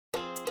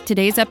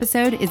Today's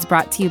episode is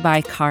brought to you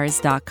by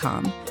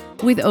Cars.com.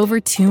 With over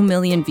 2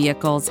 million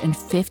vehicles and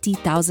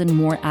 50,000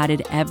 more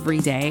added every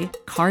day,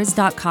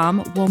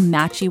 Cars.com will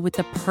match you with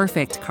the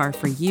perfect car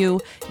for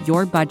you,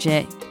 your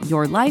budget,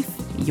 your life,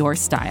 your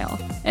style.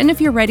 And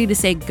if you're ready to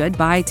say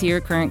goodbye to your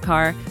current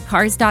car,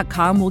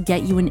 Cars.com will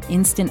get you an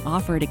instant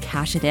offer to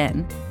cash it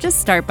in.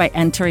 Just start by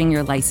entering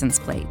your license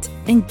plate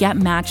and get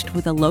matched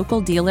with a local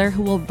dealer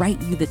who will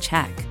write you the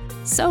check.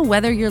 So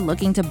whether you're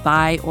looking to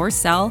buy or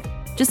sell,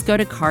 just go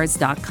to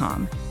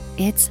Cars.com.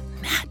 It's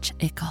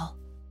magical.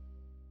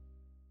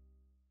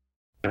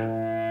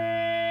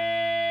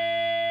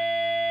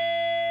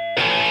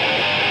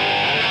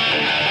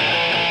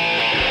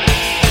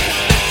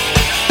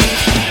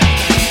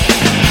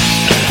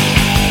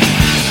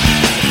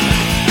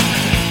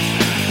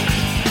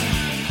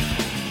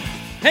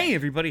 Hey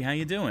everybody, how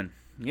you doing?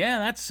 Yeah,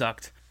 that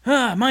sucked.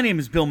 My name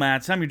is Bill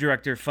Matz. I'm your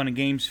director of fun and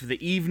games for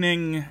the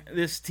evening.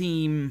 This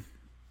team,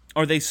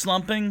 are they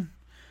slumping?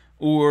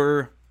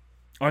 Or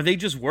are they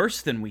just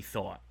worse than we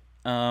thought?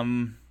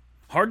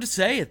 Hard to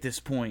say at this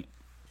point.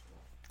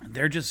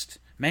 They're just,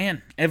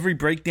 man, every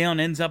breakdown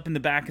ends up in the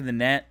back of the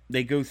net.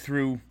 They go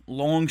through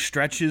long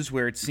stretches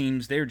where it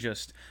seems they're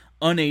just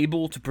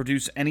unable to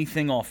produce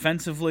anything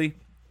offensively.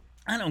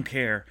 I don't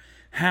care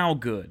how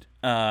good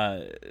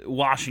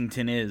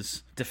Washington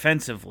is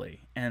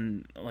defensively,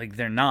 and like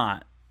they're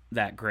not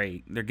that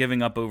great. They're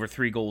giving up over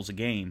 3 goals a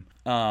game.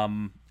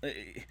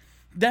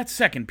 That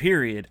second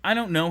period, I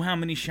don't know how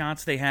many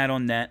shots they had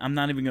on net. I'm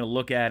not even going to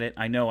look at it.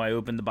 I know I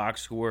opened the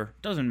box score.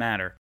 Doesn't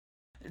matter.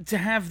 To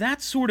have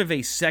that sort of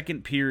a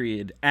second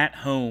period at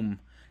home,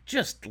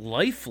 just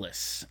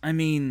lifeless. I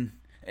mean,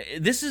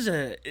 this is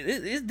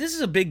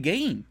a big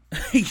game.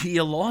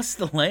 You lost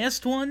the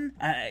last one.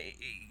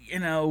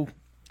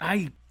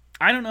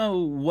 I don't know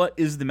what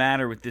is the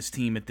matter with this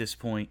team at this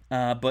point,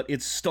 but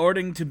it's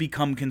starting to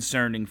become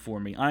concerning for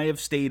me. I have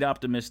stayed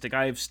optimistic.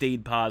 I have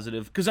stayed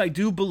positive because I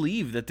do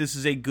believe that this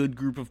is a good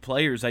group of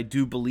players. I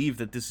do believe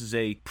that this is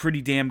a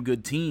pretty damn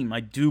good team.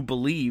 I do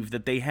believe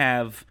that they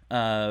have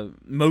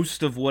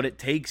most of what it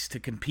takes to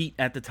compete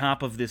at the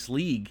top of this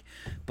league.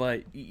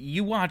 But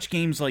you watch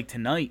games like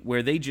tonight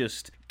where they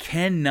just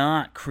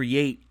cannot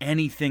create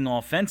anything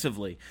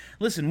offensively.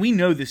 Listen, we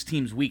know this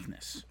team's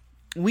weakness.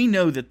 We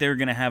know that they're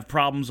going to have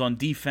problems on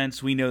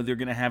defense. We know they're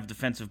going to have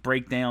defensive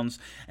breakdowns.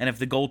 And if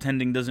the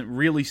goaltending doesn't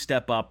really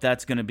step up,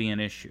 that's going to be an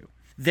issue.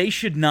 They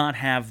should not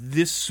have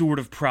this sort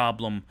of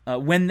problem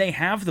when they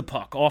have the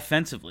puck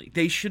offensively.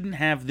 They shouldn't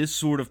have this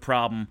sort of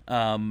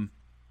problem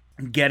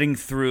getting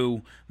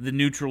through the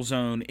neutral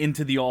zone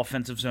into the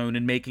offensive zone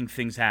and making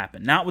things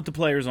happen. Not with the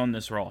players on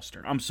this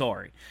roster. I'm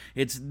sorry.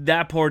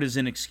 That part is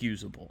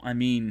inexcusable. I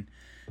mean,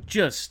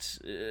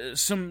 just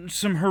some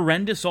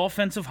horrendous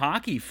offensive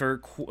hockey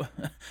for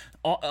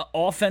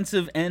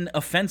offensive and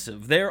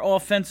offensive. Their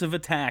offensive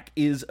attack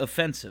is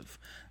offensive.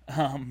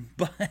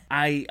 But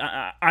I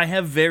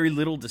have very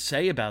little to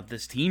say about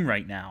this team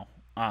right now.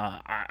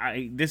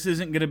 This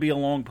isn't going to be a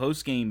long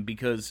postgame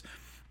because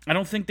I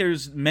don't think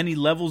there's many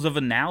levels of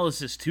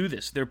analysis to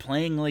this. They're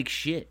playing like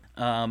shit.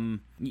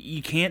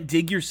 You can't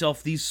dig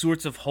yourself these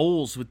sorts of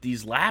holes with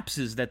these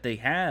lapses that they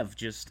have.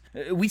 Just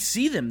we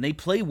see them. They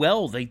play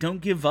well. They don't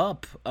give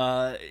up.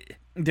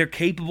 They're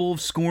capable of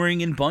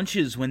scoring in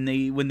bunches when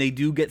they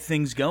do get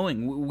things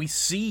going. We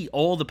see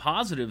all the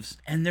positives,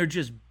 and they're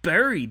just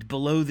buried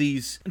below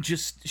these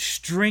just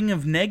string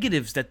of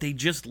negatives that they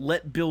just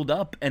let build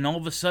up, and all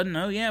of a sudden,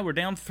 oh yeah, we're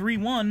down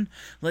 3-1.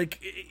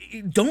 Like,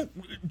 don't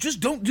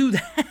do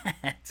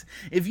that.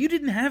 If you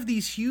didn't have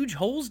these huge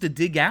holes to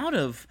dig out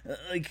of,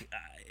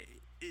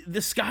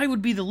 the sky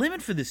would be the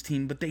limit for this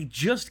team, but they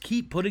just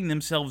keep putting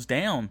themselves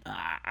down.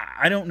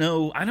 I don't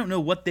know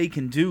what they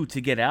can do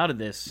to get out of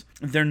this.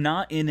 They're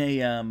not in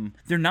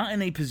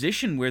a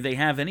position where they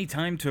have any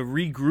time to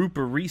regroup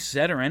or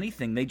reset or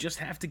anything. They just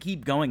have to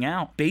keep going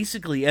out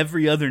basically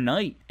every other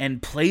night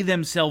and play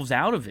themselves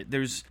out of it.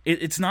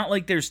 It's not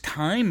like there's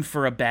time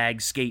for a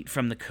bag skate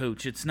from the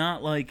coach. It's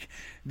not like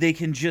they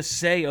can just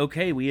say,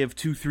 okay, we have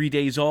 2-3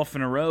 days off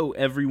in a row.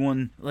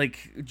 Everyone,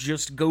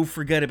 just go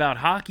forget about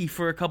hockey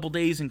for a couple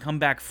days and come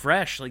back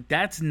fresh.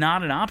 That's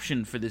not an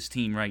option for this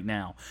team right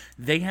now.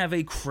 They have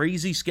a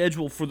crazy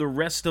schedule for the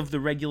rest of the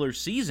regular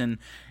season,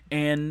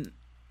 and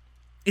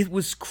it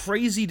was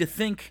crazy to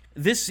think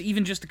this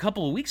even just a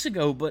couple of weeks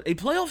ago, but a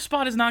playoff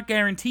spot is not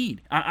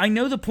guaranteed. I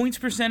know the points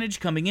percentage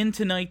coming in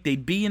tonight,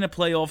 they'd be in a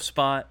playoff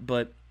spot,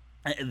 but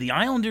the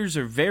Islanders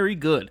are very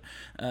good.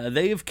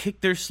 They have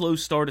kicked their slow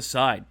start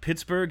aside.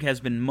 Pittsburgh has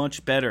been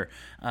much better.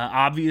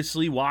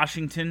 Obviously,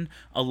 Washington,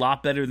 a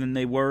lot better than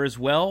they were as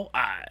well.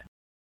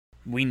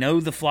 We know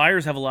the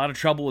Flyers have a lot of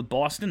trouble with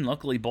Boston.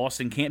 Luckily,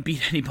 Boston can't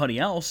beat anybody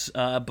else.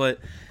 But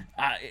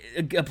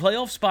a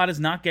playoff spot is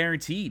not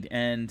guaranteed,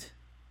 and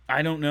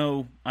I don't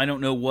know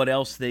what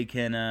else they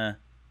can.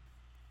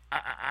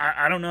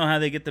 I don't know how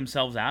they get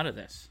themselves out of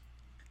this.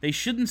 They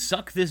shouldn't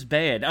suck this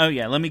bad. Oh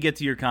yeah, let me get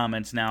to your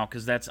comments now,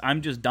 because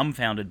I'm just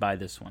dumbfounded by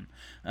this one.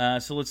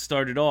 So let's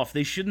start it off.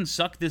 They shouldn't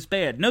suck this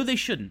bad. No, they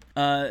shouldn't.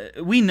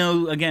 We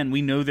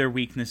know their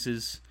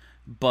weaknesses,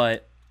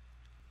 but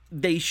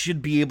they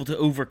should be able to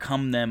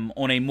overcome them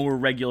on a more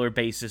regular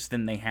basis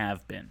than they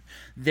have been.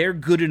 They're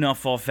good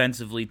enough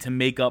offensively to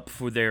make up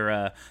for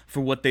their for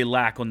what they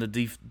lack on the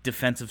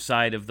defensive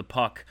side of the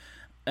puck,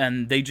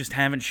 and they just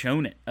haven't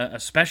shown it,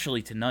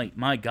 especially tonight.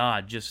 My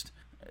God, just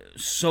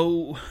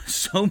so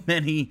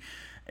many,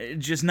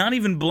 just not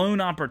even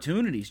blown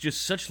opportunities,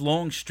 just such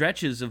long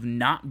stretches of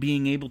not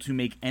being able to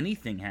make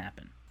anything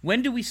happen.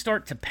 When do we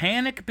start to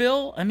panic,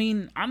 Bill? I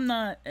mean, I'm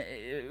not...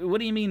 what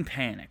do you mean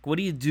panic? What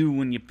do you do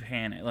when you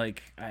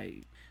panic?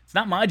 It's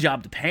not my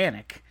job to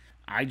panic.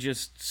 I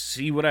just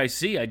see what I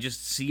see. I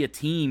just see a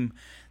team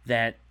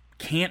that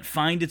can't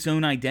find its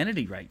own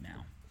identity right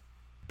now.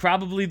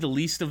 Probably the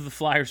least of the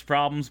Flyers'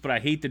 problems, but I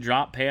hate the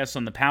drop pass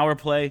on the power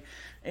play.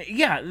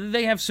 Yeah,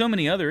 they have so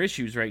many other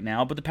issues right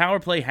now, but the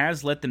power play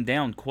has let them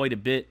down quite a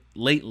bit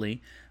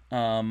lately.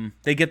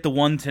 They get the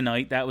one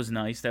tonight. That was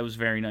nice. That was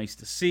very nice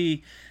to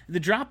see. The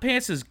drop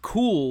pass is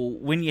cool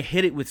when you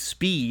hit it with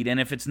speed and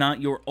if it's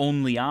not your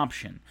only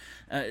option.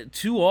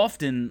 Too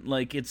often,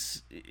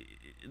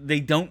 they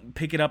don't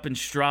pick it up in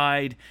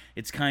stride.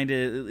 It's kind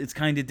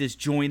of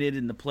disjointed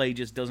and the play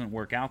just doesn't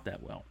work out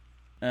that well.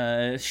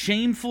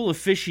 Shameful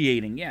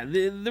officiating. Yeah,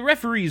 the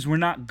referees were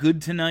not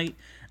good tonight.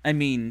 I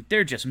mean,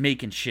 they're just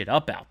making shit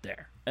up out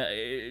there.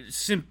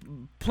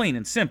 Plain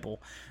and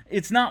simple.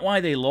 It's not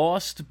why they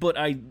lost, but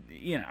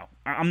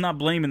I'm not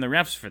blaming the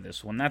refs for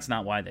this one. That's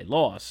not why they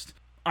lost.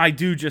 I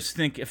do just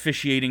think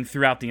officiating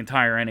throughout the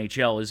entire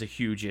NHL is a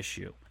huge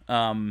issue.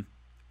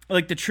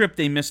 Like the trip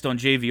they missed on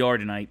JVR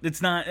tonight.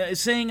 It's not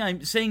saying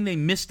they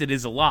missed it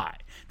is a lie.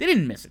 They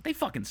didn't miss it. They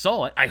fucking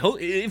saw it. I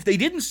hope if they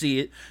didn't see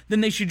it,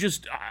 then they should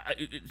just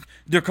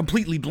they're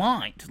completely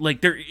blind.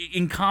 Like they're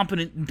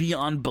incompetent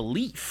beyond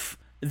belief.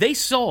 They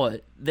saw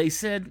it. They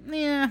said,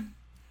 "Yeah,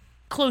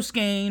 close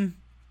game.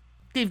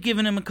 They've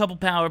given him a couple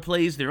power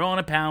plays. They're on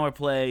a power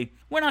play.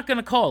 We're not going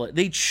to call it."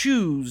 They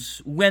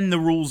choose when the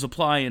rules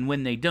apply and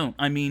when they don't.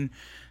 I mean,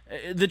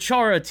 the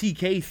Chara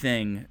TK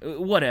thing,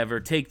 whatever.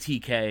 Take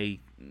TK.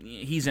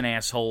 He's an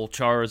asshole.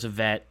 Chara's a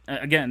vet.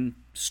 Again,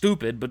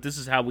 stupid, but this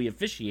is how we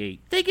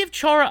officiate. They give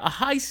Chara a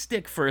high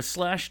stick for a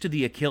slash to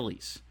the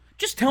Achilles.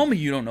 Just tell me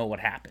you don't know what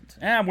happened.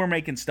 We're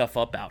making stuff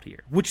up out here,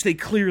 which they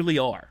clearly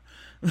are.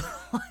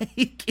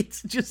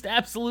 It's just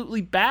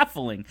absolutely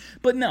baffling.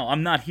 But no,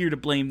 I'm not here to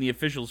blame the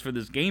officials for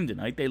this game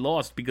tonight. They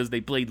lost because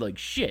they played like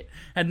shit.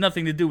 Had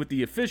nothing to do with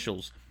the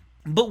officials.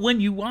 But when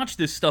you watch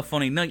this stuff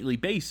on a nightly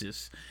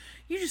basis,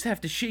 you just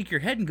have to shake your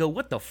head and go,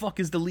 what the fuck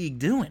is the league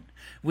doing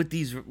with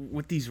these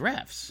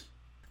refs?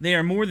 They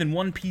are more than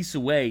one piece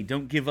away.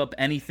 Don't give up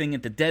anything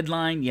at the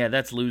deadline. Yeah,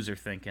 that's loser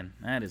thinking.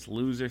 That is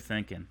loser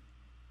thinking.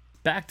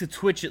 Back to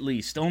Twitch at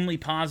least. Only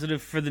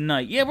positive for the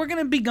night. Yeah, we're going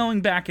to be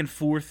going back and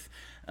forth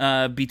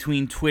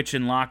between Twitch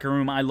and Locker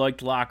Room. I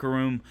liked Locker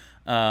Room.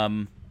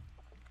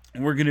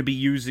 We're going to be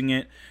using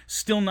it.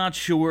 Still not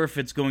sure if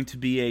it's going to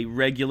be a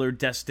regular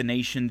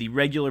destination, the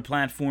regular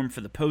platform for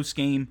the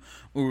postgame,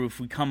 or if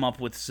we come up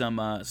with some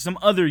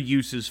other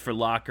uses for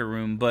Locker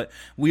Room. But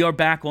we are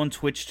back on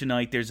Twitch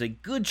tonight. There's a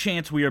good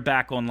chance we are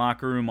back on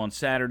Locker Room on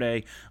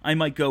Saturday. I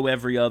might go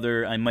every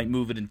other. I might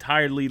move it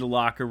entirely to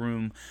Locker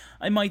Room.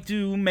 I might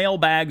do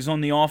mailbags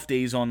on the off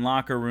days on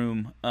Locker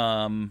Room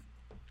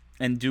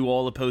and do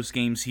all the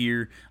postgames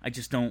here. I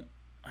just don't.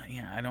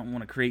 I don't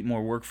want to create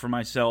more work for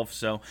myself,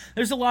 so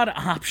there's a lot of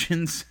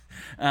options.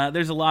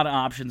 There's a lot of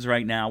options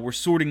right now. We're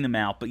sorting them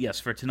out, but yes,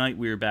 for tonight,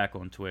 we are back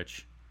on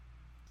Twitch.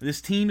 This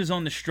team is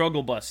on the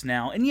struggle bus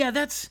now, and yeah,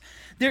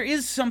 there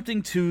is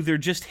something to they're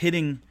just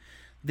hitting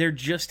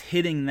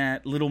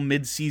that little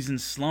mid-season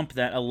slump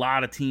that a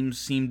lot of teams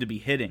seem to be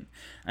hitting.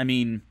 I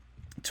mean,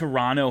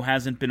 Toronto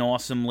hasn't been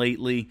awesome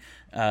lately.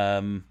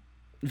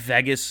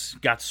 Vegas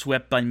got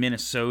swept by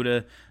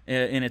Minnesota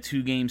in a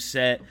 2-game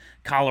set.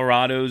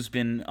 Colorado's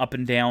been up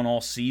and down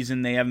all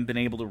season. They haven't been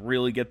able to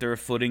really get their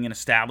footing and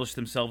establish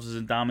themselves as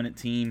a dominant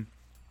team.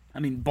 I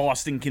mean,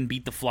 Boston can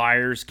beat the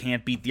Flyers,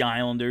 can't beat the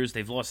Islanders.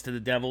 They've lost to the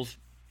Devils.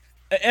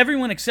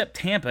 Everyone except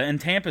Tampa, and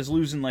Tampa's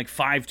losing like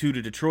 5-2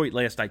 to Detroit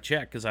last I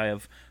checked because I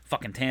have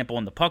fucking Tampa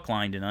on the puck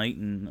line tonight,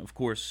 and of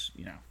course,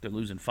 they're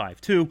losing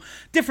 5-2.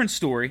 Different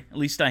story. At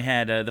least I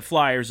had the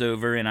Flyers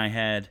over, and I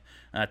had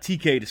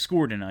TK to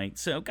score tonight,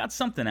 so got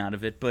something out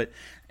of it, but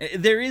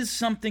there is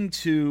something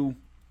to,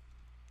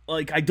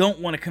 I don't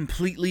want to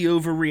completely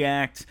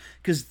overreact,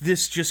 because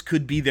this just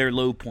could be their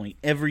low point.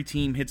 Every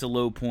team hits a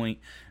low point.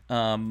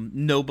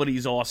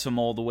 Nobody's awesome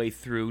all the way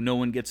through. No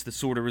one gets the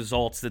sort of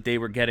results that they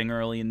were getting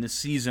early in this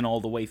season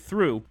all the way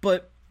through,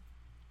 but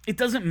it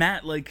doesn't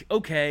matter.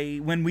 Okay,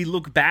 when we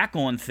look back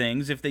on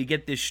things, if they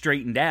get this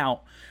straightened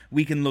out,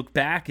 we can look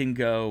back and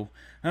go,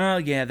 oh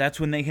yeah, that's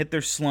when they hit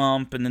their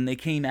slump, and then they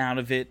came out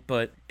of it.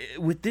 But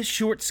with this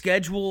short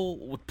schedule,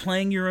 with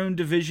playing your own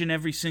division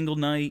every single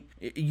night,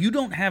 you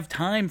don't have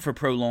time for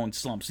prolonged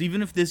slumps.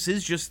 Even if this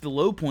is just the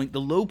low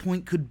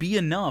point could be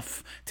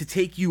enough to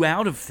take you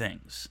out of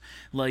things.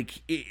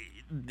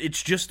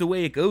 It's just the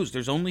way it goes.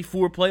 There's only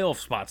 4 playoff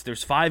spots.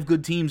 There's 5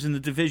 good teams in the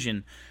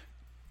division.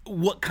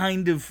 What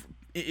kind of...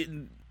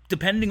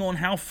 depending on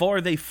how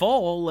far they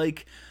fall,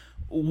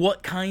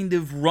 what kind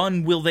of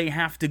run will they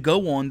have to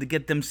go on to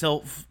get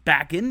themselves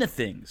back into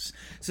things?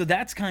 So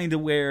that's kind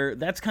of where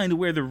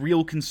the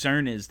real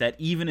concern is, that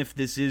even if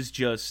this is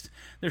just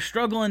they're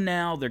struggling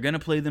now, they're going to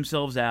play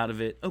themselves out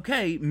of it.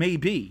 Okay,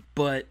 maybe,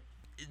 but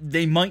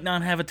they might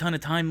not have a ton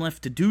of time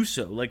left to do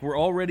so. Like, we're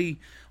already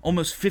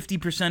almost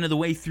 50% of the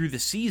way through the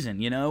season,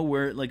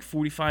 we're at like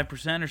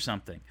 45% or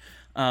something.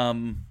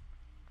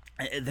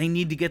 They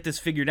need to get this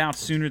figured out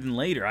sooner than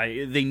later.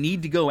 They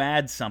need to go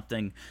add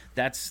something.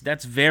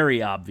 That's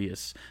very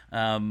obvious.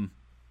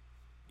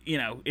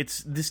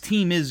 This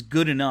team is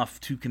good enough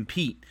to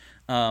compete.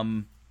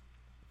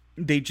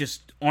 They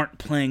just aren't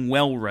playing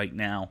well right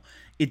now.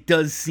 It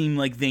does seem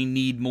like they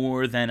need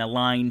more than a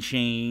line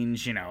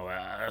change,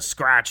 a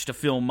scratch to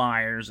Phil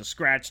Myers, a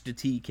scratch to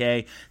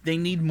TK. They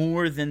need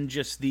more than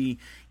just the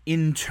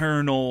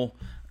internal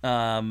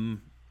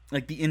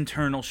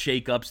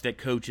shakeups that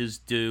coaches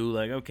do.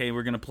 Like, okay,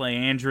 we're going to play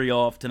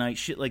Andrioff tonight,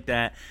 shit like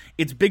that.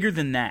 It's bigger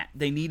than that.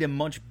 They need a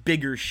much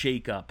bigger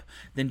shakeup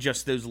than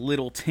just those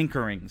little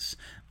tinkerings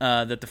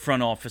that the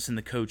front office and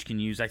the coach can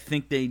use. I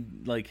think they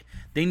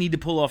need to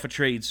pull off a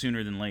trade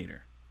sooner than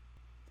later.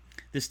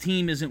 This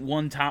team isn't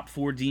one top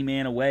 4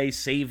 D-man away.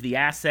 Save the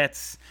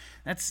assets.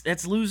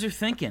 That's loser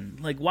thinking.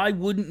 Like, why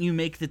wouldn't you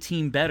make the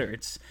team better?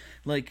 It's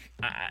like,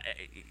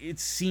 it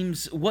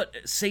seems,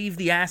 save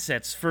the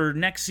assets for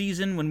next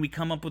season when we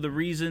come up with a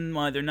reason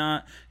why they're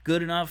not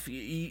good enough.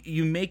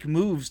 You make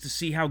moves to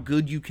see how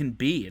good you can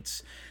be.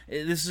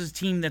 This is a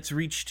team that's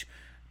reached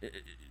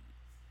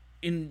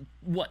in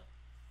what?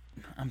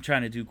 I'm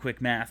trying to do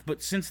quick math,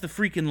 but since the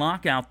freaking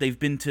lockout, they've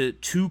been to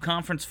 2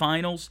 conference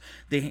finals.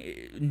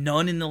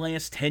 None in the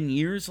last 10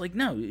 years. Like,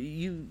 no,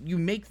 you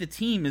make the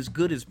team as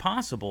good as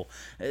possible.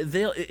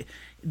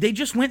 They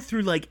just went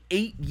through like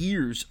 8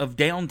 years of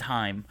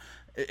downtime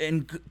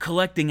and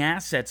collecting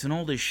assets and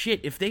all this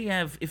shit. If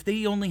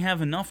they only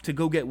have enough to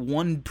go get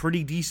one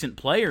pretty decent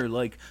player,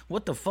 like,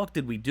 what the fuck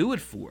did we do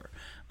it for?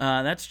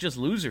 That's just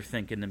loser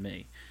thinking to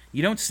me.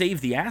 You don't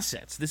save the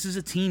assets. This is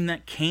a team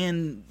that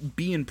can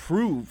be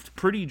improved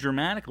pretty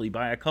dramatically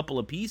by a couple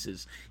of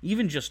pieces,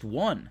 even just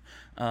one.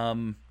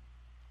 They're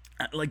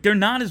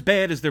not as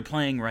bad as they're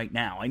playing right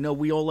now. I know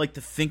we all like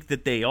to think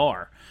that they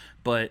are,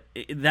 but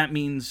that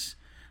means,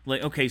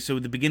 like, okay, so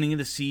at the beginning of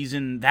the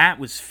season, that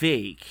was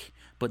fake,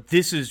 but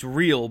this is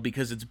real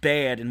because it's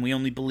bad and we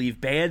only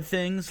believe bad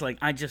things. Like,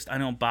 I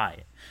don't buy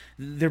it.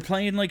 They're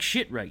playing like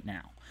shit right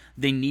now.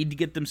 They need to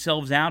get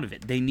themselves out of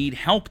it. They need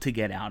help to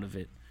get out of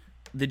it.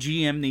 The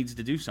GM needs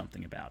to do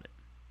something about it.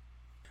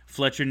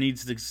 Fletcher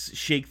needs to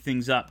shake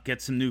things up,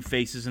 get some new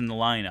faces in the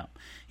lineup.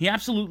 He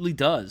absolutely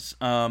does.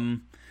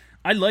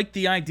 I like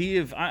the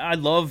idea of, I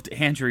loved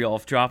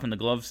Andrioff dropping the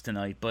gloves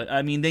tonight, but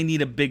I mean, they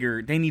need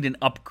an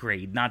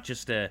upgrade, not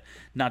just a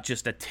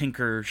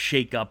tinker,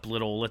 shake up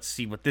little, let's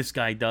see what this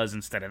guy does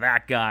instead of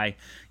that guy.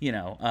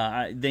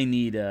 They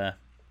need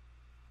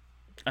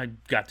I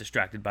got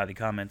distracted by the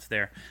comments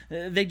there.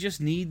 They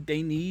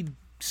need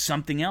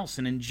something else,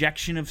 an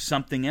injection of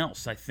something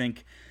else. I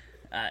think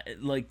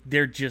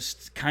they're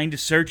just kind of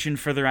searching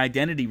for their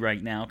identity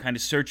right now, kind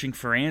of searching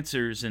for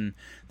answers, and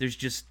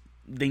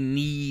they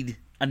need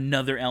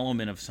another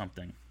element of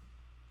something.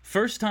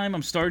 First time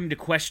I'm starting to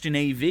question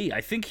AV. I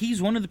think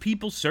he's one of the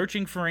people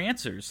searching for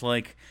answers.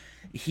 Like,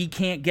 he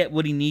can't get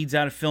what he needs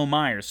out of Phil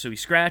Myers, so he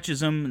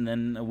scratches him, and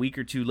then a week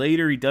or two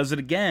later he does it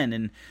again,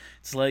 and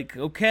it's like,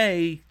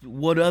 okay,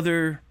 what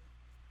other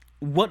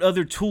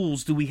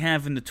tools do we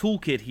have in the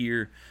toolkit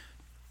here,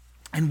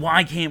 and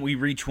why can't we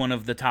reach one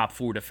of the top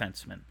 4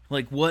 defensemen?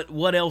 Like,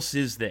 what else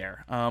is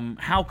there?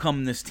 How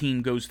come this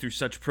team goes through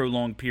such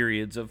prolonged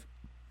periods of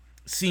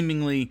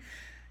seemingly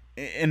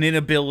an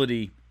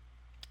inability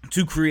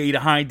to create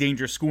a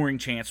high-danger scoring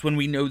chance when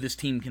we know this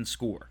team can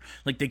score?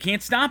 Like, they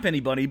can't stop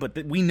anybody,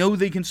 but we know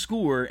they can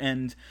score,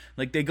 and,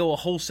 like, they go a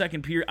whole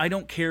second period. I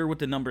don't care what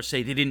the numbers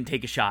say. They didn't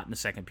take a shot in the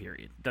second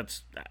period.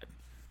 That's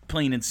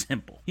plain and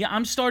simple. Yeah,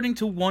 I'm starting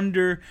to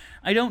wonder.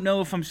 I don't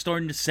know if I'm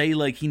starting to say,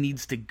 like, he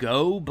needs to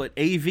go, but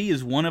AV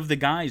is one of the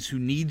guys who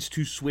needs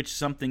to switch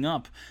something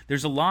up.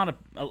 There's a lot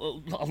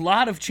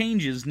of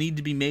changes need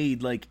to be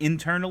made, like,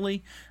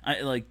 internally.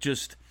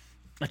 Just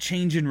a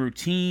change in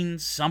routine,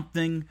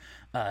 something.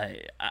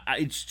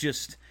 It's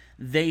just,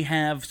 they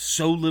have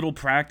so little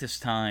practice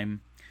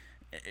time,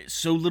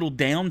 so little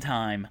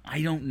downtime.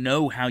 I don't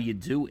know how you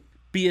do it.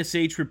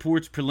 BSH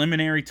reports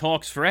preliminary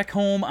talks for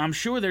Ekholm. I'm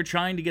sure they're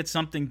trying to get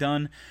something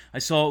done. I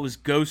saw it was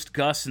Ghost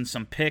Gus and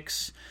some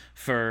picks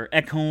for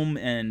Ekholm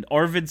and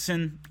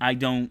Arvidsson. I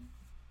don't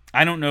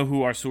know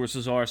who our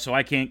sources are, so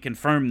I can't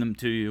confirm them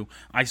to you.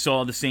 I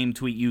saw the same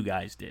tweet you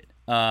guys did.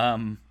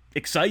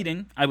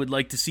 Exciting. I would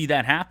like to see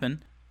that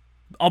happen.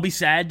 I'll be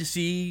sad to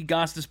see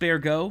Gostisbehere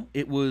go.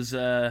 It was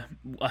a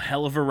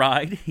hell of a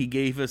ride. He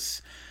gave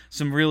us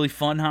some really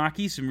fun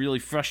hockey, some really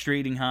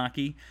frustrating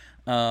hockey.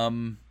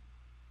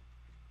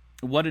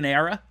 What an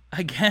era,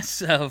 I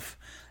guess, of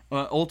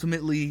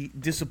ultimately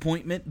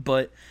disappointment,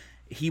 but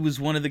he was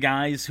one of the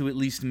guys who at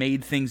least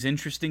made things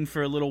interesting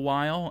for a little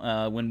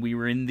while when we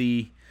were in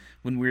the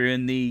when we're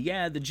in the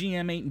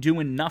GM ain't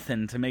doing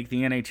nothing to make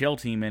the NHL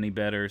team any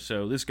better,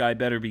 so this guy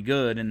better be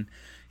good. And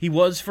he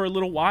was for a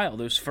little while.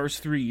 Those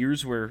first 3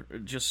 years were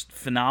just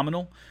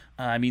phenomenal.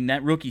 I mean,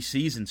 that rookie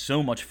season,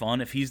 so much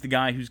fun if he's the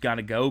guy who's got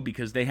to go,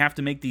 because they have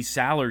to make these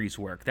salaries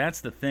work.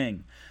 That's the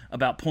thing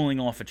about pulling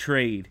off a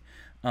trade.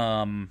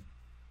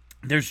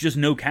 There's just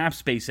no cap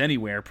space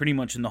anywhere, pretty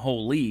much in the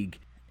whole league.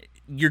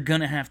 You're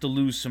going to have to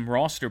lose some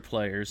roster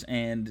players,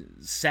 and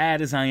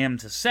sad as I am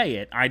to say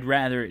it, I'd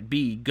rather it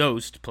be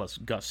Ghost, plus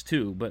Gus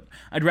too, but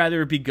I'd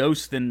rather it be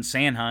Ghost than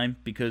Sanheim,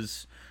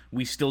 because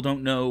we still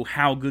don't know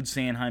how good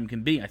Sanheim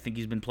can be. I think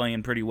he's been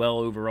playing pretty well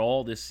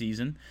overall this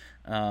season,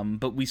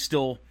 but we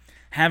still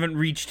haven't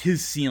reached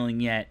his ceiling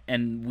yet,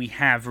 and we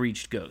have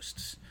reached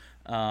Ghost's.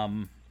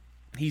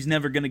 He's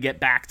never going to get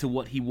back to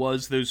what he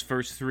was those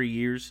first 3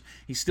 years.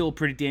 He's still a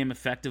pretty damn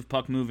effective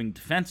puck-moving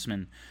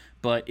defenseman,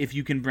 but if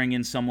you can bring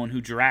in someone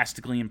who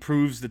drastically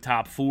improves the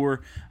top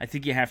four, I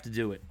think you have to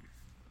do it.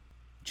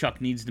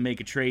 Chuck needs to make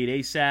a trade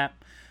ASAP.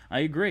 I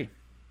agree.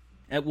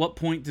 At what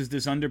point does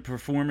this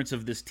underperformance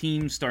of this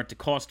team start to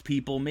cost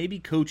people, maybe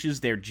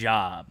coaches, their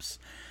jobs?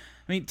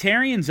 I mean,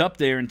 Tarian's up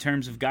there in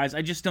terms of guys.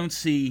 I just don't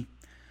see...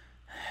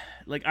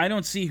 I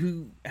don't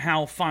see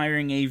how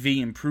firing AV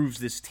improves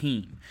this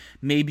team.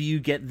 Maybe you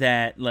get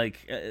that,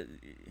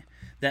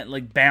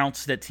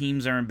 bounce that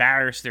teams are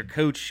embarrassed their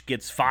coach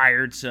gets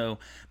fired. So,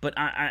 but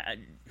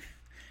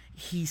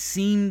he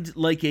seemed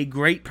like a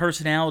great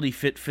personality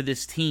fit for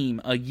this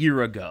team a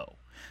year ago.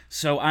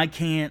 So I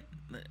can't,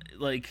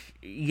 they've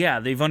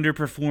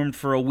underperformed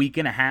for a week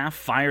and a half.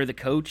 Fire the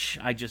coach.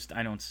 I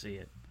don't see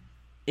it.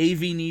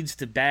 AV needs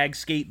to bag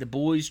skate the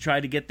boys, try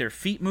to get their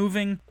feet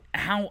moving.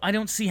 I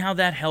don't see how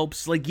that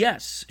helps.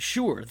 Yes,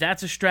 sure,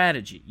 that's a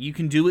strategy. You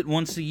can do it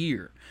once a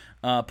year.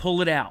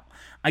 Pull it out.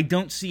 I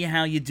don't see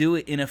how you do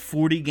it in a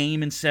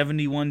 40-game and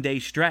 71-day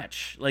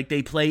stretch.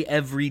 They play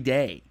every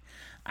day.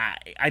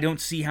 I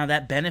don't see how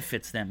that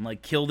benefits them.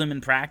 Kill them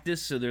in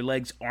practice so their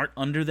legs aren't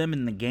under them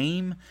in the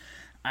game.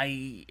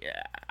 I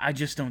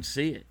just don't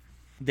see it.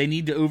 They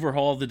need to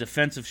overhaul the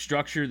defensive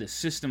structure. The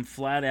system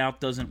flat out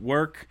doesn't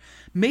work.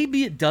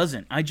 Maybe it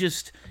doesn't.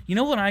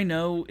 What I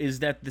know is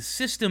that the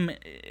system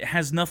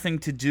has nothing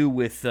to do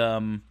with,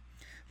 don't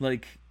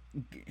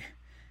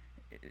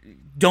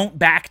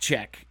back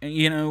check.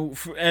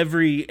 For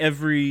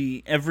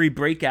every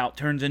breakout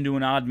turns into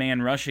an odd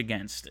man rush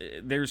against.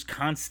 There's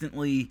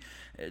constantly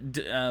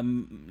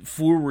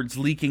forwards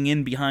leaking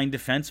in behind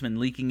defensemen,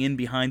 leaking in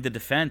behind the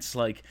defense.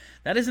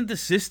 That isn't the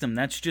system.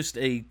 That's just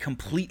a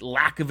complete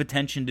lack of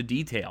attention to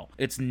detail.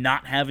 It's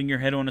not having your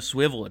head on a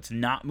swivel. It's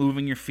not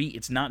moving your feet.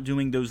 It's not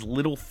doing those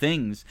little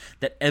things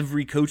that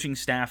every coaching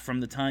staff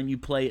from the time you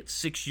play at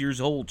 6 years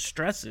old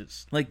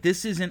stresses.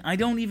 This isn't, I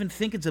don't even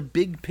think it's a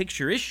big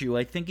picture issue.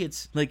 I think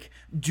it's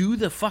do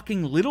the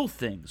fucking little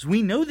things.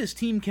 We know this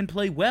team can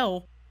play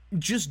well.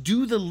 Just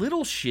do the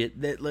little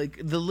shit that,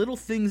 the little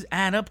things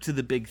add up to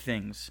the big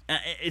things.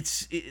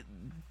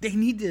 They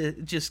need to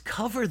just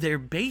cover their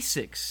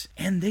basics,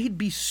 and they'd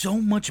be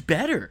so much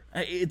better.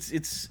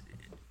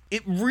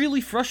 It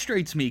really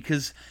frustrates me,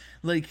 because,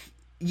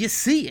 you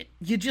see it.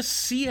 You just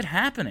see it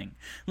happening.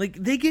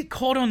 They get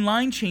caught on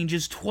line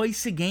changes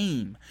twice a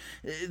game.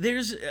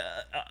 There's,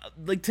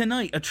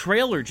 tonight, a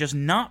trailer just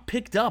not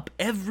picked up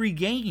every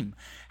game.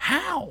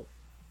 How?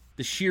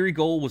 The Sheary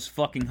goal was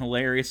fucking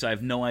hilarious. I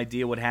have no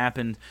idea what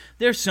happened.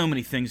 There's so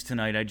many things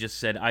tonight I just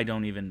said I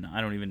don't even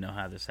know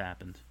how this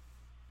happened.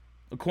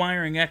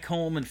 Acquiring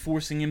Ekholm and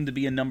forcing him to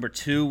be a number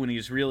 2 when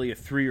he's really a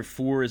 3 or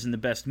 4 isn't the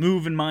best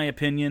move in my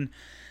opinion.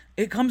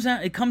 It comes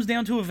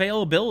down to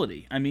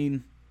availability. I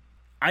mean,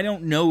 I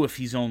don't know if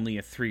he's only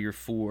a 3 or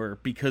 4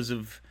 because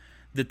of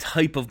the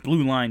type of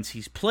blue lines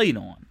he's played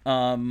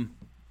on.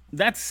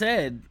 That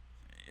said,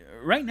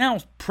 right now,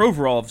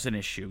 Provorov's an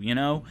issue,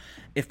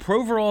 If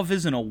Provorov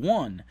isn't a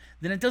 1,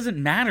 then it doesn't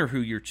matter who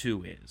your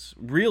 2 is.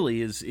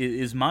 Really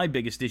is my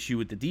biggest issue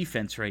with the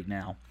defense right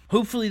now.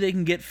 Hopefully they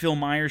can get Phil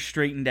Myers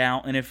straightened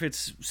out, and if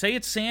it's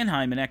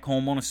Sanheim and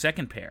Ekholm on a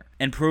second pair,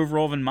 and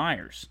Provorov and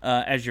Myers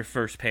as your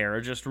first pair,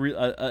 are just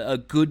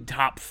a good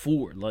top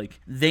 4.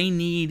 They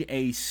need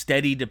a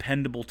steady,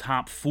 dependable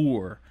top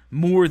 4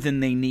 more than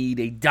they need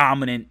a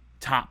dominant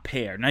top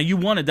pair. Now, you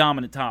want a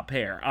dominant top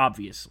pair,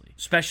 obviously,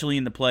 especially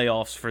in the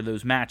playoffs for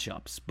those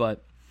matchups,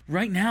 but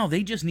right now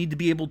they just need to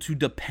be able to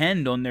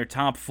depend on their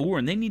top 4,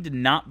 and they need to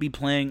not be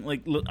playing,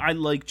 look, I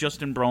like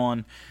Justin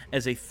Braun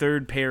as a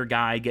third pair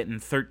guy, getting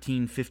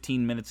 13,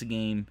 15 minutes a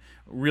game,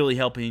 really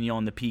helping you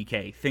on the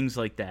PK, things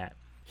like that.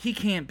 He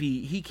can't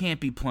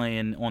be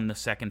playing on the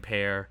second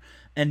pair,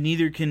 and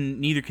neither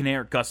can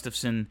Eric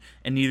Gustafsson,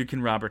 and neither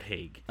can Robert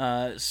Haig.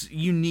 So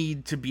you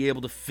need to be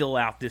able to fill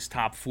out this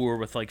top 4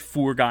 with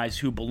 4 guys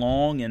who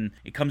belong, and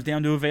it comes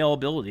down to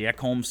availability.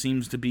 Ekholm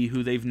seems to be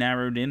who they've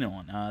narrowed in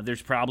on.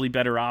 There's probably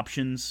better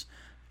options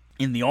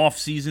in the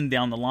offseason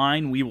down the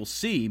line. We will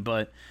see,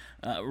 but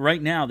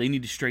right now they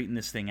need to straighten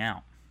this thing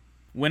out.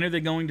 When are they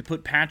going to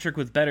put Patrick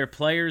with better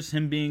players?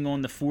 Him being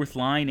on the 4th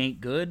line ain't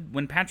good.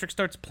 When Patrick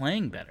starts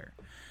playing better.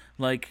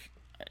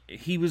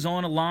 he was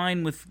on a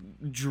line with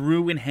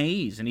Drew and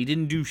Hayes, and he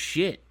didn't do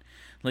shit.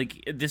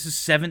 Like, this is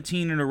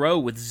 17 in a row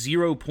with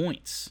 0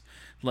 points.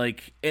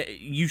 Like,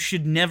 you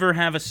should never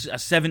have a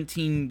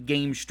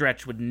 17-game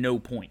stretch with no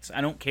points.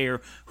 I don't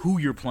care who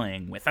you're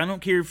playing with. I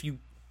don't care if you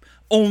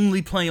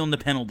only play on the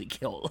penalty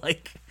kill.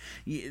 Like,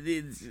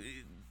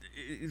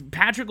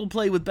 Patrick will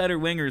play with better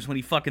wingers when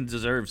he fucking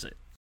deserves it.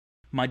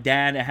 My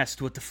dad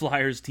asked what the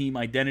Flyers team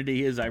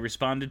identity is. I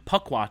responded,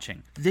 puck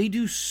watching. They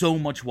do so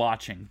much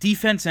watching,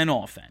 defense and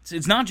offense.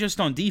 It's not just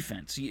on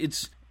defense.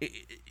 It's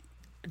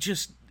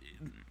just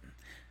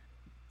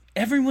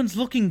everyone's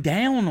looking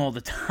down all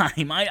the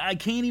time. I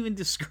can't even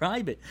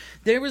describe it.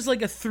 There was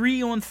like a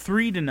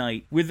 3-on-3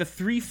 tonight with a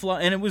 3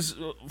 and it was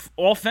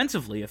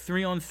offensively a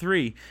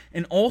 3-on-3,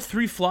 and all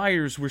 3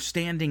 Flyers were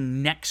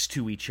standing next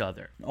to each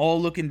other,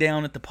 all looking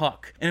down at the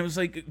puck. And it was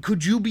like,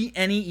 could you be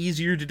any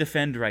easier to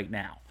defend right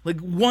now? Like,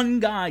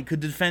 one guy could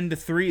defend the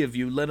 3 of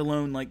you, let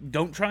alone, like,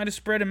 don't try to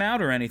spread them out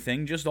or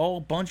anything, just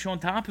all bunch on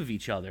top of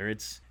each other.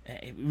 It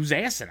was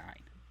asinine.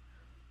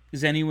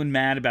 Is anyone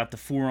mad about the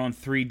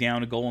 4-on-3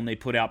 down a goal and they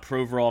put out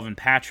Provorov and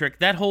Patrick?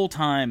 That whole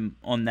time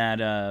on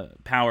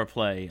that power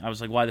play, I was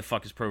like, why the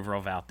fuck is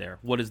Provorov out there?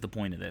 What is the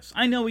point of this?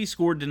 I know he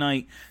scored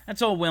tonight.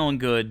 That's all well and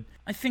good.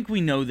 I think we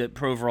know that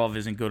Provorov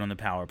isn't good on the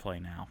power play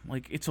now.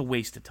 Like, it's a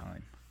waste of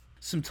time.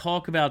 Some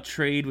talk about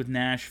trade with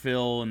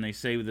Nashville, and they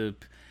say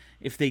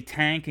if they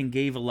tank and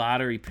gave a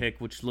lottery pick,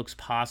 which looks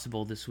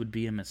possible, this would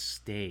be a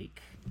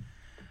mistake.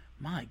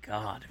 My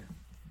God.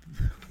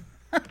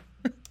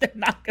 They're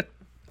not going to...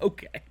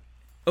 Okay.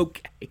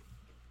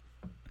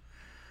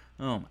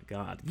 Oh my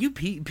God.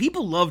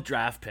 People love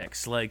draft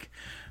picks. Like,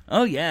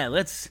 oh yeah,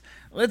 let's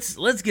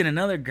get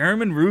another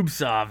German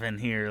Rubtsov in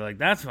here. Like,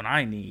 that's what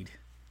I need.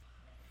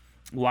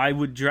 Why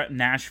would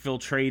Nashville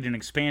trade an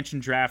expansion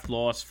draft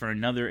loss for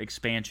another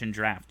expansion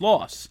draft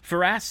loss?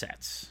 For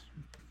assets.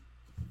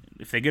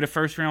 If they get a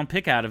first-round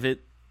pick out of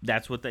it,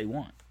 that's what they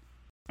want.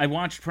 I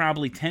watched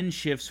probably 10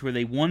 shifts where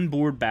they won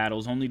board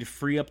battles only to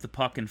free up the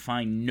puck and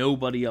find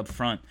nobody up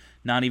front,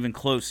 not even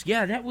close.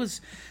 Yeah, that was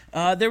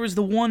there was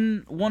the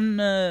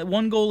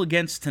one goal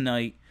against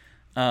tonight.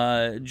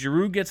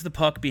 Giroux gets the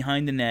puck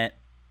behind the net,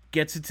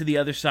 gets it to the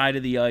other side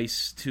of the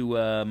ice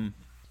to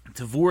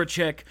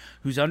Voracek,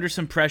 who's under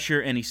some pressure,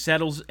 and he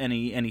settles and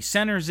he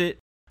centers it.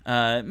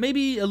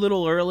 Maybe a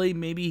little early.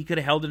 Maybe he could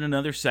have held it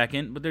another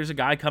second, but there's a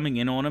guy coming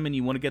in on him, and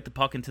you want to get the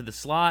puck into the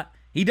slot.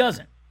 He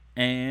doesn't,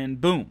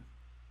 and boom.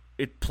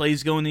 It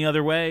plays going the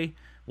other way.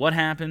 What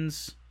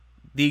happens?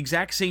 The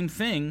exact same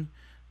thing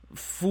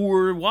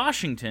for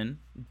Washington.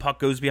 Puck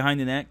goes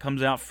behind the net,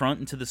 comes out front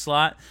into the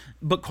slot,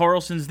 but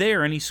Carlson's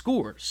there and he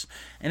scores.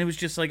 And it was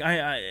just like,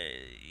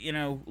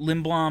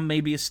 Lindblom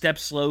maybe a step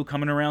slow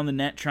coming around the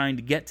net trying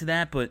to get to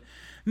that, but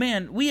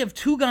man, we have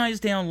 2 guys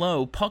down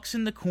low, pucks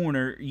in the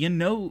corner.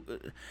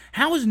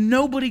 How is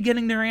nobody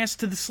getting their ass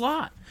to the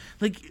slot?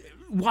 Like,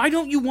 why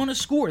don't you want to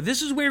score?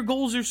 This is where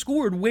goals are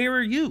scored. Where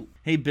are you?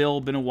 Hey,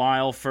 Bill, been a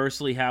while.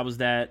 Firstly, how was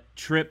that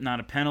trip? Not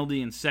a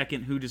penalty. And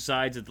second, who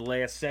decides at the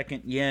last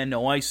second? Yeah,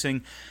 no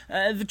icing.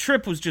 The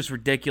trip was just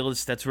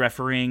ridiculous. That's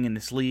refereeing in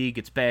this league.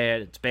 It's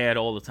bad. It's bad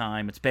all the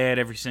time. It's bad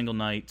every single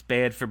night. It's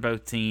bad for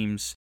both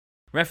teams.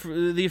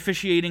 The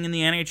officiating in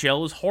the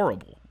NHL is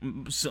horrible.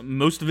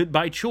 Most of it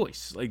by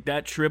choice. Like,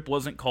 that trip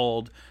wasn't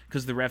called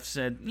because the ref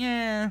said,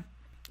 yeah,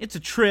 it's a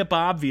trip,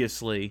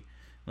 obviously.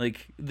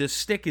 Like, the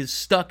stick is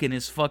stuck in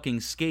his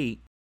fucking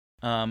skate.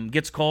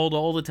 Gets called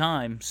all the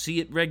time. See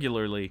it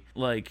regularly.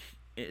 Like,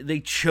 they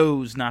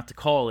chose not to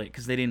call it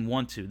because they didn't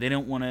want to. They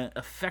don't want to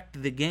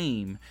affect the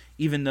game,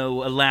 even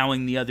though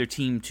allowing the other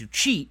team to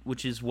cheat,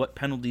 which is what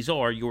penalties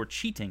are, you're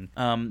cheating.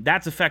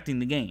 That's affecting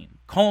the game.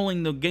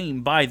 Calling the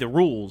game by the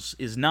rules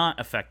is not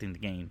affecting the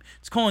game.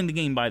 It's calling the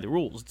game by the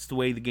rules. It's the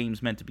way the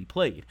game's meant to be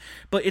played.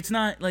 But it's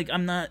not like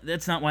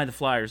that's not why the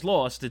Flyers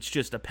lost. It's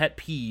just a pet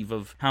peeve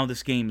of how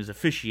this game is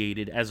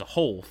officiated as a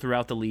whole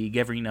throughout the league,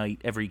 every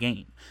night, every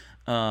game.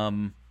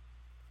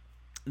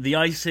 The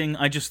icing,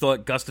 I just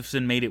thought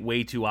Gustafsson made it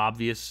way too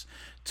obvious.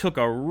 Took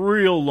a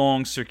real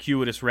long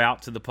circuitous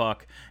route to the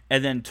puck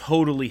and then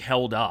totally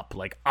held up,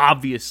 like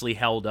obviously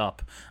held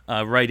up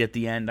right at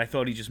the end. I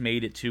thought he just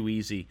made it too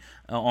easy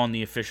on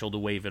the official to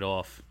wave it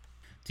off.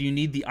 Do you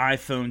need the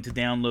iPhone to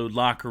download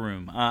Locker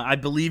Room? I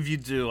believe you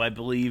do. I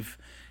believe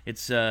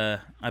it's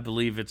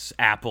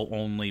Apple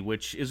only,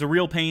 which is a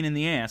real pain in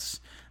the ass.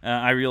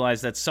 I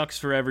realize that sucks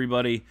for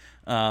everybody,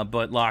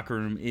 but Locker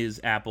Room is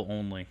Apple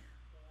only.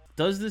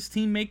 Does this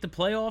team make the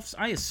playoffs?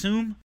 I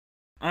assume.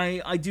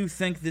 I do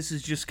think this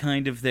is just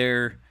kind of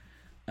their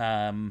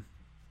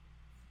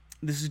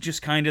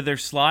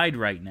slide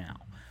right now.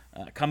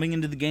 Coming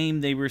into the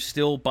game, they were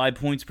still by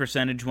points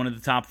percentage one of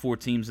the top 4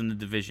 teams in the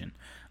division.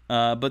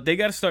 But they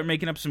got to start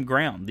making up some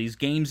ground. These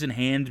games in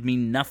hand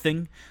mean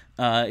nothing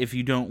if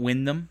you don't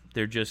win them.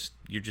 You're just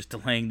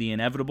delaying the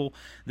inevitable.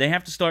 They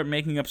have to start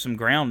making up some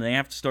ground. They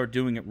have to start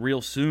doing it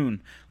real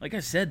soon. Like I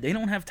said, they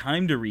don't have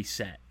time to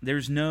reset.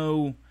 There's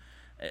no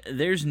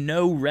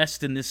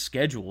rest in this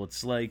schedule.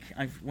 It's like,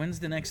 when's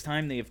the next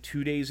time they have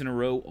 2 days in a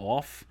row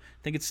off?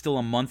 I think it's still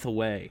a month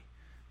away.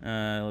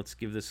 Let's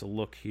give this a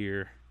look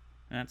here.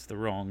 That's the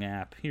wrong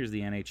app. Here's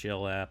the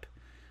NHL app.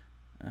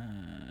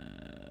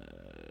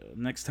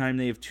 Next time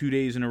they have 2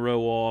 days in a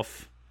row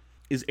off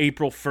is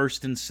April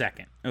 1st and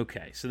 2nd.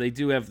 Okay, so they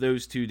do have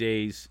those 2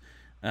 days.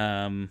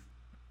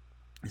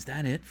 Is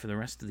that it for the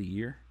rest of the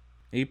year?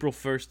 April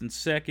 1st and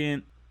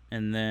 2nd,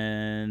 and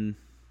then...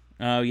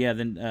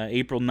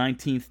 April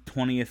 19th,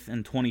 20th,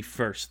 and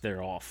 21st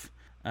they're off.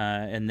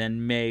 And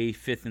then May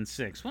 5th and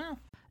 6th. Well...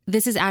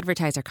 This is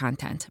advertiser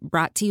content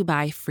brought to you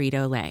by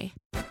Frito-Lay.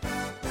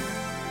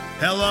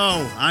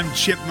 Hello, I'm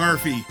Chip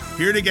Murphy,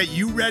 here to get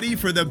you ready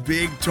for the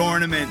big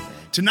tournament.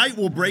 Tonight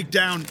we'll break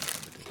down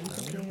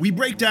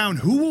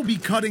who will be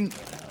cutting...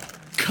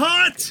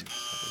 Cut!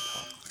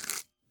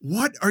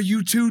 What are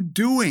you two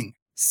doing?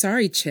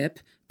 Sorry, Chip.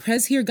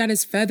 Prez here got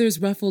his feathers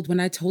ruffled when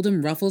I told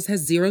him Ruffles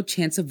has zero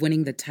chance of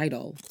winning the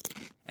title.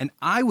 And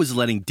I was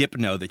letting Dip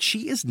know that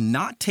she is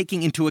not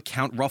taking into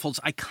account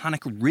Ruffles'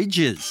 iconic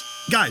ridges.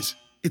 Guys,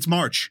 it's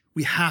March.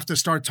 We have to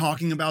start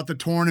talking about the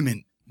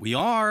tournament. We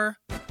are.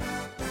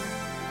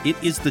 It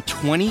is the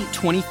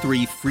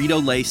 2023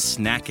 Frito-Lay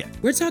Snack It.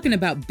 We're talking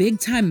about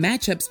big-time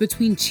matchups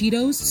between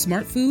Cheetos,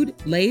 Smart Food,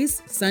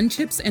 Lay's, Sun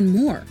Chips, and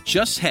more.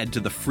 Just head to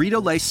the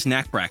Frito-Lay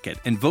Snack Bracket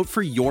and vote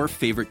for your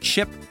favorite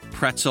chip,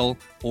 pretzel,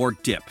 or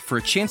dip for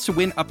a chance to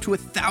win up to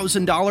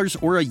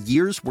 $1,000 or a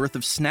year's worth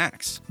of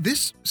snacks.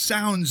 This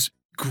sounds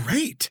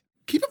great.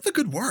 Keep up the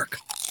good work.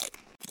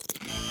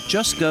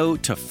 Just go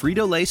to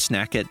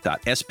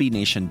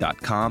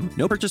fritolaysnackit.sbnation.com.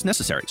 No purchase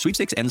necessary.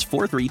 Sweepstakes ends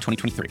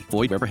 4/3/2023.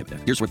 Void where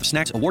prohibited. Year's worth of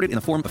snacks awarded in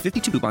the form of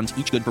 52 coupons,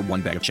 each good for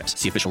one bag of chips.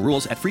 See official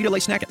rules at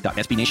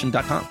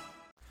fritolaysnackit.sbnation.com.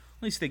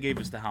 At least they gave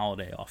us the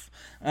holiday off.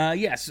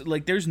 Yes,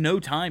 like there's no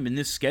time in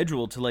this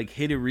schedule to like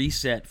hit a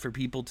reset for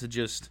people to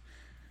just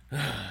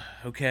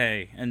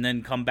okay, and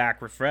then come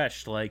back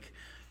refreshed. Like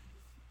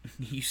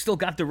you still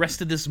got the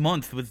rest of this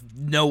month with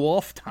no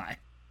off time.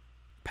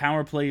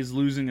 Power play is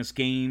losing us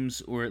games,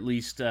 or at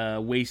least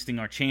wasting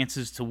our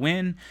chances to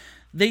win.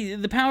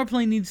 The power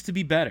play needs to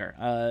be better.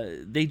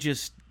 They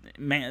just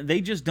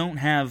don't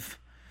have.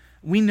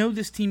 We know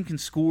this team can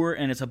score,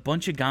 and it's a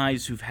bunch of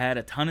guys who've had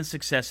a ton of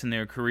success in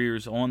their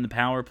careers on the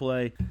power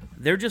play.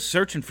 They're just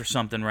searching for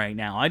something right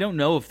now. I don't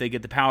know if they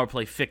get the power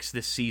play fixed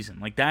this season.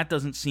 Like that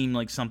doesn't seem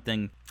like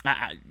something.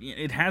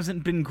 It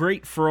hasn't been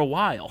great for a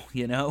while,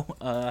 you know.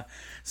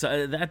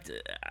 So that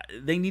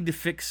they need to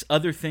fix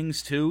other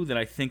things too that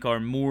I think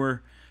are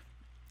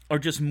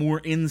just more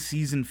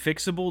in-season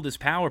fixable. This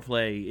power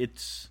play,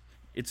 it's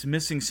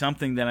missing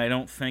something that I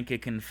don't think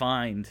it can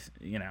find,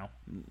 you know,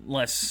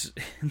 unless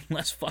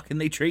fucking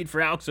they trade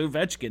for Alex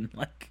Ovechkin.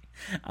 Like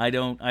I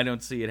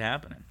don't see it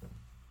happening.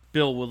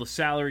 Bill, will the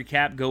salary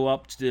cap go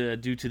up due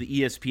to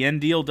the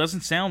ESPN deal?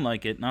 Doesn't sound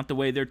like it. Not the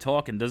way they're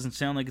talking. Doesn't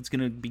sound like it's going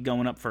to be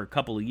going up for a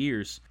couple of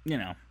years. You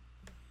know,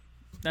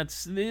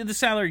 that's the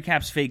salary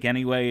cap's fake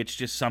anyway. It's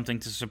just something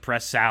to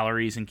suppress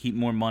salaries and keep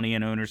more money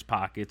in owners'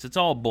 pockets. It's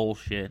all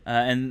bullshit.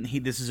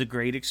 This is a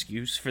great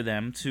excuse for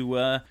them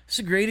to. It's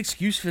a great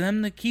excuse for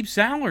them to keep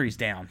salaries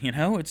down. You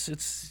know,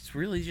 it's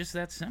really just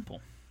that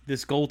simple.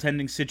 This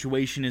goaltending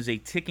situation is a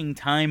ticking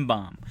time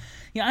bomb.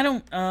 Yeah, I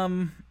don't.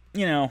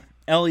 You know.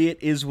 Elliott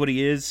is what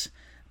he is.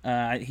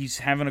 He's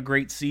having a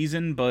great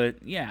season,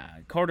 but yeah,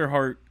 Carter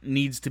Hart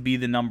needs to be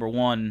the number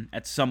one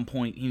at some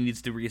point. He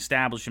needs to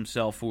reestablish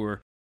himself,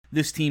 or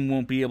this team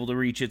won't be able to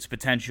reach its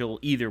potential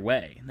either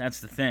way. That's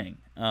the thing.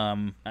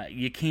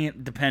 You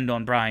can't depend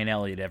on Brian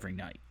Elliott every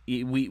night.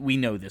 We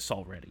know this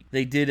already.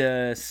 They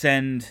did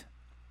send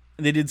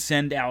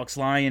Alex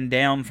Lyon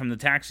down from the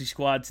taxi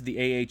squad to the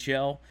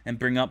AHL and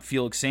bring up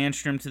Felix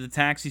Sandstrom to the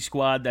taxi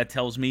squad. That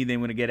tells me they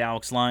want to get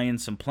Alex Lyon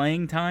some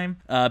playing time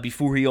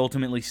before he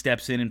ultimately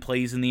steps in and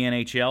plays in the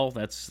NHL.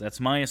 That's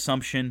my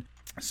assumption.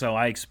 So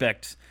I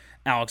expect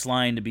Alex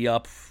Lyon to be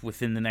up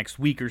within the next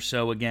week or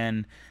so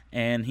again,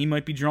 and he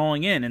might be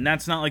drawing in. And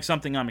that's not like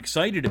something I'm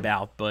excited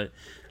about, but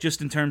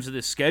just in terms of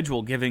this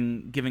schedule,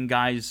 giving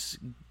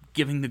the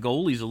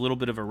goalies a little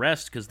bit of a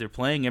rest because they're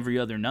playing every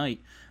other night.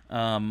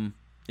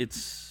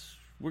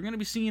 We're going to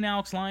be seeing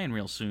Alex Lyon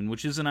real soon,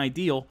 which isn't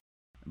ideal,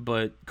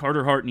 but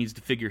Carter Hart needs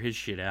to figure his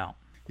shit out.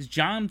 Is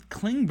John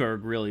Klingberg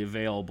really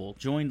available?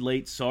 Joined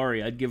late,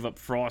 sorry. I'd give up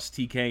Frost,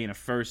 TK, and a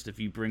first if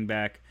you bring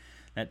back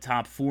that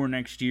top four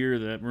next year.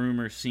 That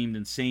rumor seemed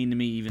insane to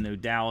me, even though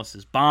Dallas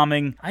is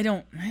bombing.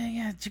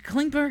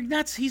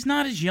 Klingberg, he's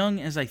not as young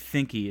as I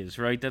think he is,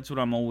 right? That's what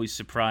I'm always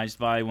surprised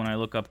by when I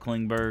look up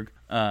Klingberg.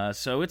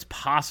 So it's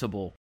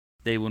possible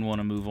they would want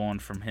to move on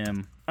from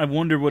him. I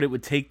wonder what it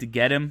would take to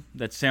get him.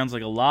 That sounds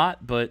like a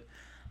lot, but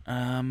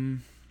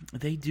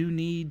they do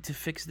need to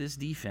fix this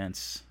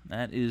defense.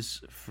 That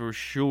is for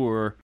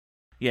sure.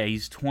 Yeah,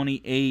 he's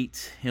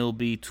 28. He'll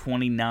be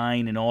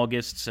 29 in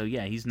August. So,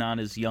 yeah, he's not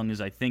as young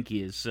as I think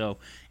he is. So,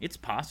 it's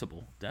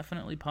possible.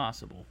 Definitely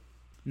possible.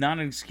 Not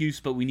an excuse,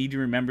 but we need to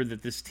remember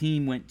that this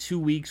team went 2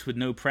 weeks with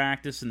no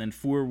practice and then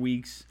 4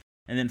 weeks.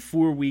 And then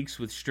 4 weeks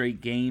with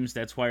straight games.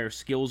 That's why our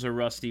skills are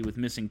rusty, with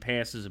missing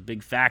passes a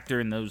big factor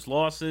in those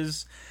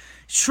losses.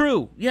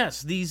 True,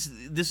 yes, this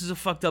is a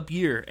fucked up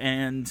year,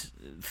 and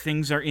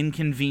things are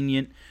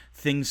inconvenient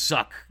things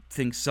suck.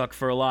 Things suck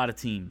for a lot of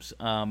teams.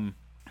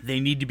 They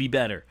need to be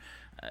better.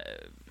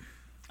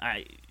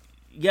 I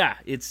get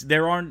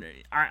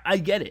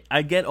it.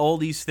 I get all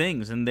these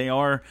things, and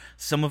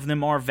some of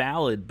them are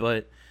valid,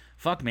 but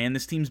fuck, man,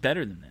 this team's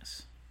better than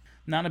this.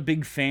 Not a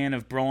big fan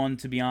of Braun,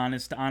 to be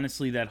honest.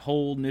 Honestly, that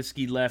hole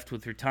Niski left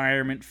with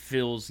retirement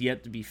feels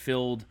yet to be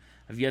filled.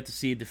 I've yet to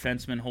see a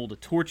defenseman hold a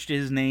torch to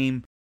his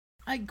name.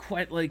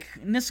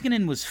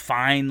 Niskanen was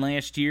fine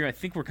last year. I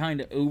think we're kind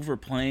of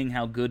overplaying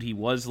how good he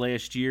was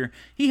last year.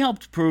 He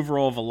helped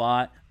Provorov a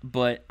lot,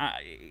 but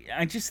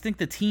I just think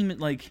the team,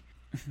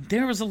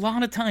 there was a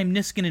lot of time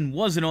Niskanen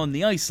wasn't on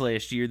the ice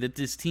last year that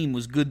this team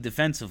was good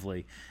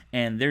defensively,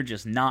 and they're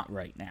just not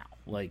right now.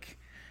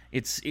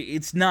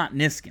 It's not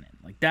Niskanen.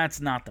 That's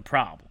not the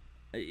problem.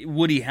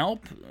 Would he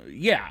help?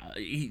 Yeah.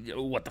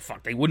 What the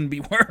fuck? They wouldn't be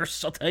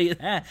worse, I'll tell you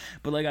that.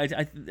 But,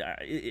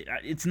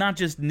 it's not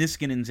just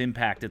Niskanen's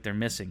impact that they're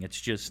missing. It's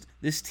just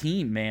this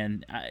team,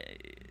 man,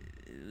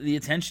 the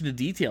attention to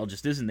detail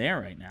just isn't there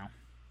right now.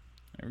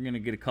 We're going to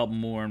get a couple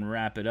more and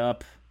wrap it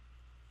up.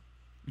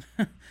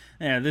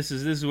 Yeah, this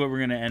is what we're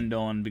going to end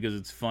on because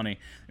it's funny.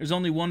 There's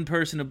only one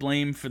person to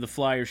blame for the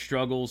Flyers'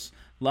 struggles.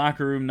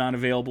 Locker room not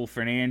available for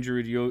an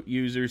Android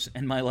users,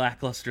 and my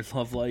lackluster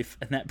love life,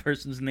 and that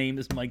person's name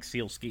is Mike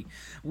Sealski.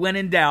 When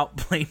in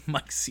doubt, blame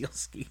Mike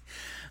Sealski.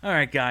 All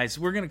right, guys,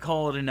 we're going to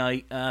call it a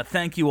night.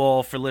 Thank you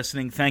all for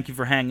listening. Thank you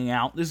for hanging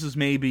out. This is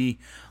maybe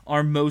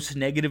our most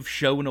negative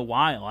show in a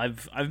while.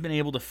 I've been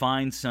able to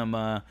find some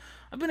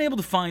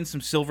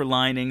silver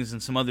linings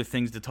and some other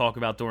things to talk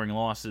about during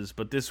losses,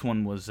 but this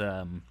one was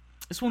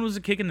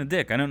a kick in the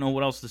dick. I don't know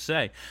what else to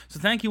say. So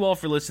thank you all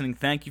for listening.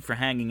 Thank you for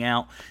hanging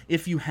out.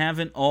 If you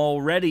haven't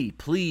already,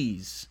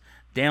 please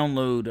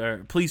download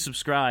or please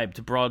subscribe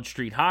to Broad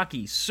Street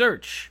Hockey.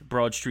 Search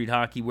Broad Street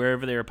Hockey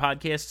wherever there are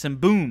podcasts, and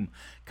boom,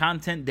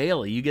 content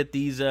daily. You get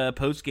these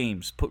post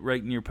games put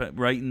right in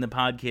the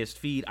podcast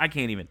feed. I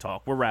can't even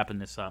talk. We're wrapping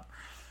this up.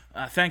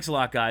 Thanks a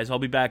lot, guys. I'll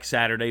be back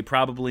Saturday,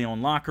 probably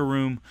on Locker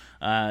Room.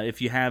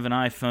 If you have an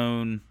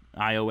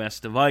iOS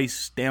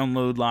device,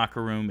 download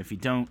Locker Room. If you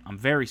don't, I'm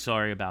very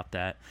sorry about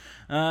that.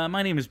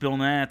 My name is Bill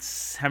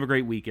Nats. Have a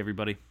great week,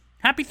 everybody.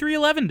 Happy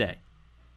 3/11 Day.